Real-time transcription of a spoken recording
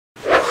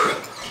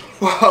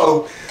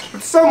Wow,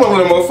 someone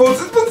little more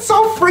folks. It's been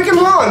so freaking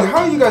long. How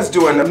are you guys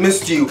doing? I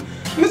missed you.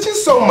 I missed you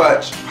so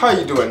much. How are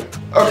you doing?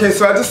 Okay,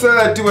 so I just said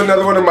I'd do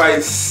another one of my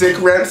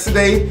sick rants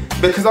today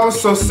because I was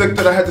so sick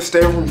that I had to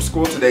stay home from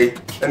school today.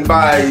 And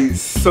by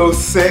so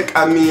sick,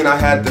 I mean I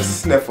had the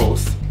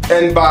sniffles.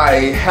 And by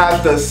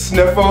had the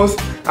sniffles,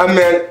 I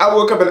meant I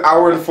woke up an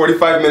hour and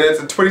 45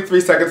 minutes and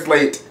 23 seconds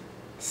late.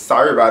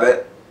 Sorry about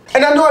it.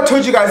 And I know I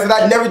told you guys that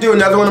I'd never do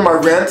another one of my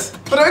rants,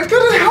 but I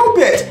couldn't help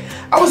it.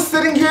 I was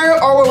sitting here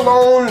all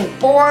alone,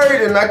 bored,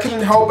 and I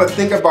couldn't help but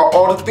think about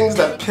all the things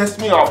that pissed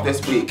me off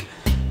this week.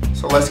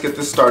 So let's get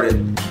this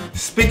started.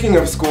 Speaking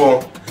of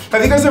school,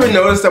 have you guys ever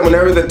noticed that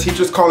whenever the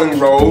teacher's calling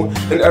roll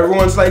and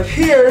everyone's like,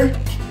 here,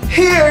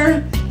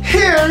 here,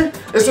 here,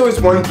 there's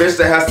always one bitch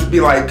that has to be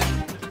like,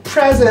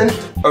 present.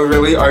 Oh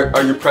really?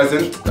 Are you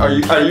present? Are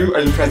you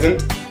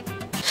present?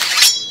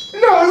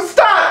 No,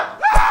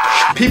 stop!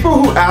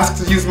 People who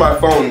ask to use my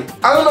phone.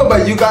 I don't know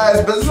about you guys,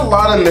 but there's a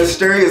lot of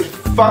mysterious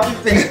fucking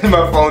things in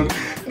my phone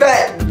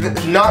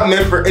that not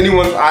meant for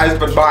anyone's eyes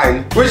but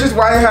mine. Which is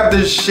why I have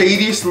this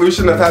shady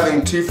solution of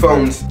having two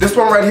phones. This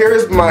one right here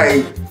is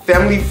my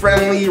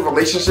family-friendly,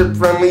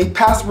 relationship-friendly,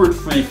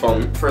 password-free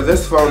phone. For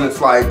this phone,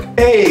 it's like,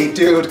 hey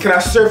dude, can I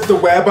surf the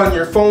web on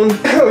your phone?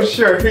 Oh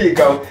sure, here you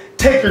go.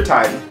 Take your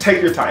time,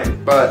 take your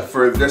time. But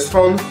for this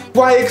phone,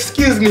 why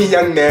excuse me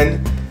young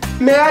man,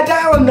 may I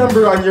dial a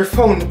number on your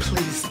phone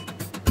please?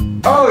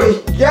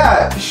 Oh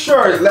yeah,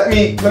 sure, let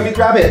me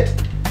grab it.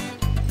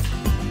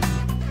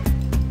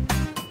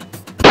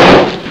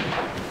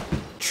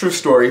 True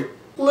story.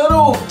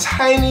 Little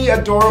tiny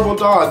adorable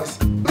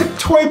dogs. Like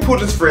toy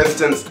poodles for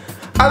instance.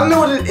 I don't know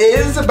what it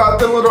is about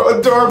their little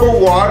adorable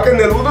walk and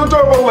their little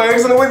adorable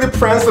legs and the way they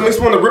prance that makes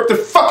me want to rip their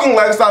fucking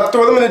legs out,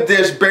 throw them in a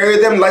dish, bury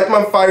them, light them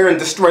on fire, and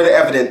destroy the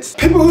evidence.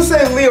 People who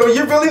say, Leo,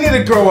 you really need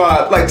to grow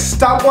up. Like,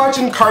 stop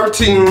watching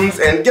cartoons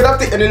and get off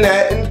the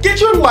internet and get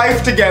your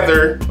life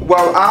together.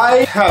 Well,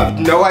 I have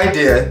no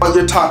idea what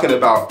you're talking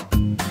about.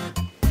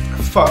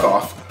 Fuck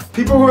off.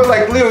 People who are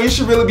like, Leo, you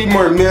should really be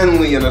more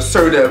manly and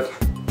assertive.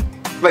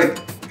 Like,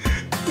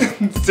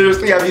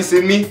 seriously, have you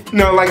seen me?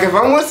 No, like if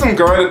I'm with some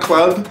girl at a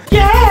club,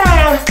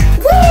 yeah,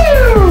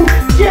 woo,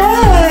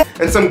 yeah,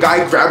 and some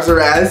guy grabs her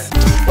ass,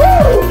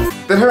 woo,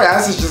 then her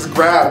ass is just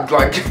grabbed.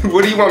 Like,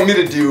 what do you want me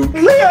to do?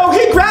 Leo,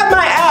 he grabbed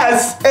my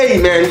ass.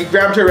 Hey man, he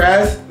grabbed her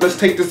ass. Let's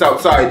take this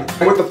outside.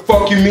 What the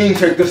fuck you mean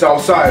take this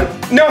outside?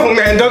 No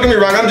man, don't get me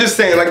wrong. I'm just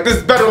saying, like,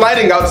 there's better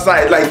lighting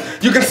outside. Like,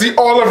 you can see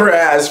all of her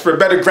ass for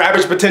better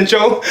grabbage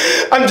potential.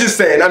 I'm just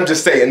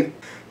saying.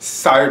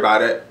 Sorry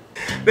about it.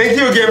 Thank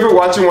you again for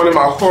watching one of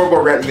my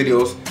horrible rant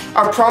videos.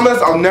 I promise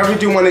I'll never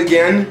do one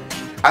again.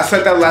 I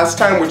said that last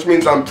time, which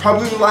means I'm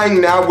probably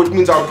lying now, which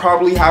means I'll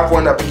probably have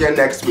one up again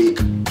next week.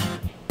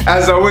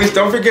 As always,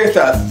 don't forget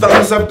to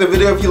thumbs up the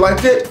video if you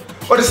liked it,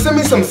 or to send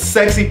me some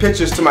sexy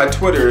pictures to my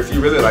Twitter if you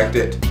really liked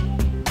it.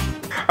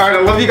 Alright,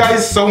 I love you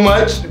guys so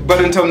much,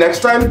 but until next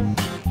time,